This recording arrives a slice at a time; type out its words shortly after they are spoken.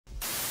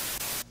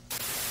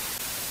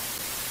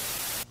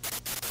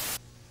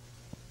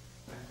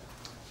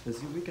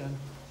busy weekend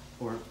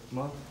or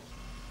month.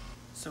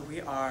 So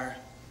we are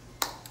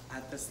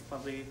at this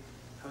lovely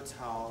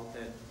hotel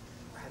that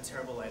had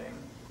terrible lighting.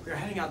 We're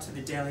heading out to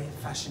the Daily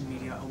Fashion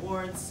Media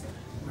Awards.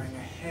 I'm wearing a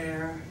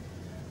hair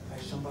by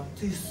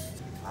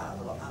Jean-Baptiste, a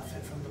little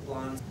outfit from the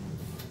Blonds.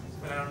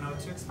 But I don't know what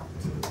to expect.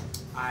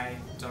 I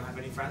don't have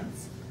any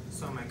friends,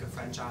 so my good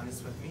friend Jon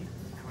is with me,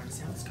 and we're gonna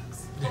see how this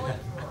goes.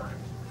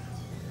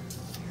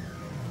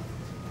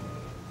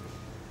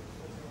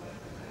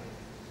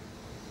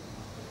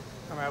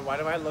 Alright, why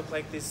do I look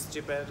like these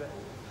stupid...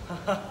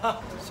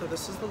 So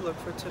this is the look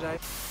for today.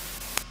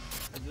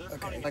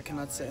 Okay, I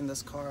cannot sit in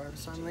this car,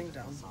 so I'm laying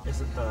down.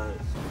 Is it the...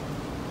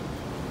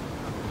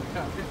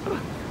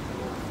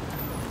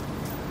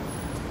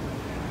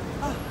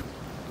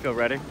 Feel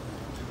ready?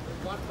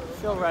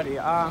 Feel ready.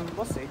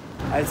 We'll see.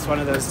 It's one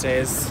of those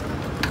days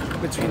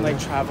between like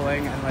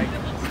traveling and like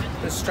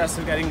the stress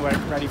of getting work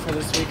ready for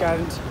this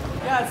weekend.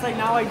 Yeah, it's like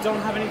now I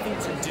don't have anything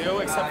to do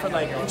except for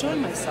like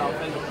enjoying myself,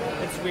 and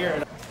it's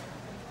weird.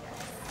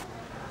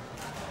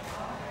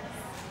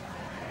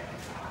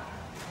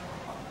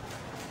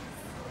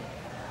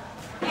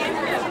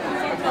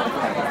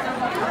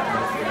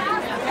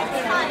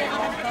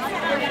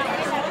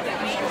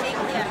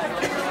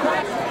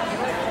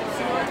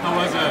 How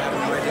was it? I have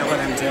no idea what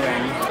I'm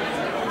doing.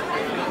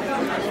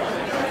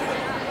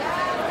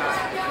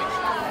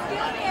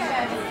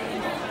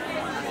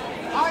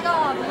 Oh my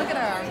god, look at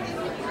her.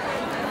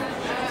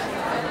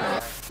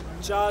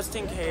 Just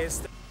in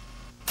case.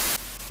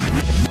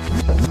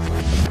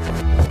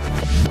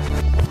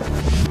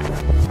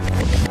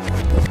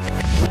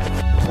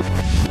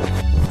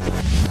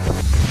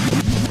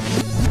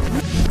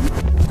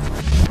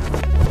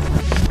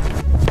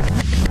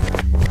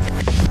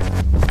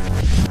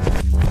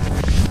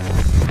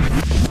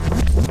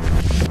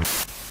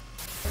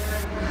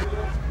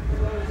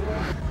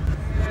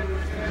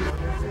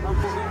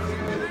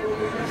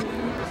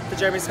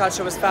 Jeremy Scott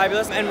show was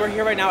fabulous, and we're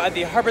here right now at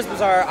the Harper's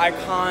Bazaar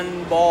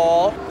Icon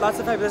Ball. Lots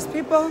of fabulous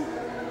people,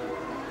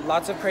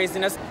 lots of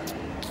craziness.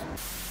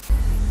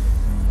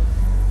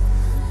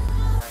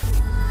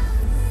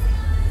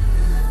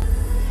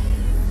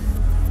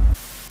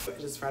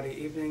 It is Friday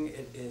evening,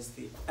 it is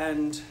the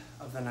end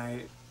of the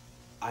night.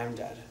 I'm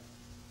dead.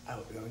 I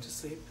will be going to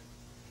sleep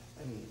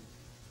and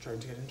trying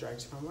to get in drag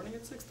tomorrow morning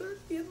at 6:30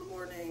 in the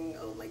morning.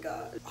 Oh my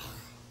god.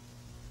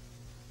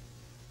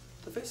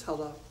 The face held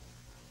up.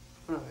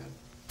 Oh man.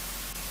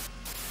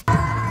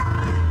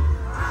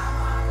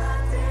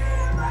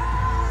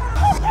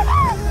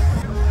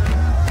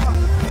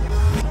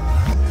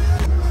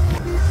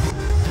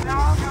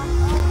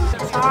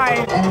 Hi,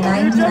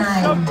 you just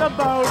shook the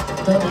boat.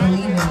 Don't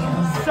believe in you.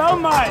 So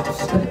much.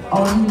 But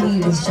all you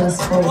need is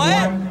just for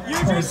one You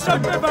just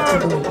shook the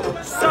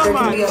boat. So There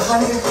much. can be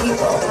 100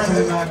 people.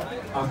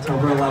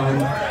 October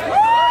 11th.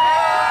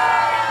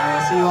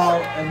 I'll see you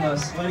all in the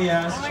sweaty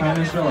ass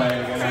China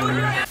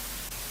chalet.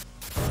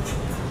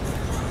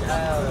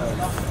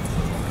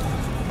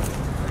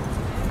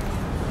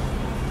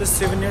 The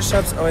souvenir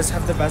shops always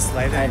have the best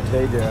lighting.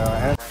 They do.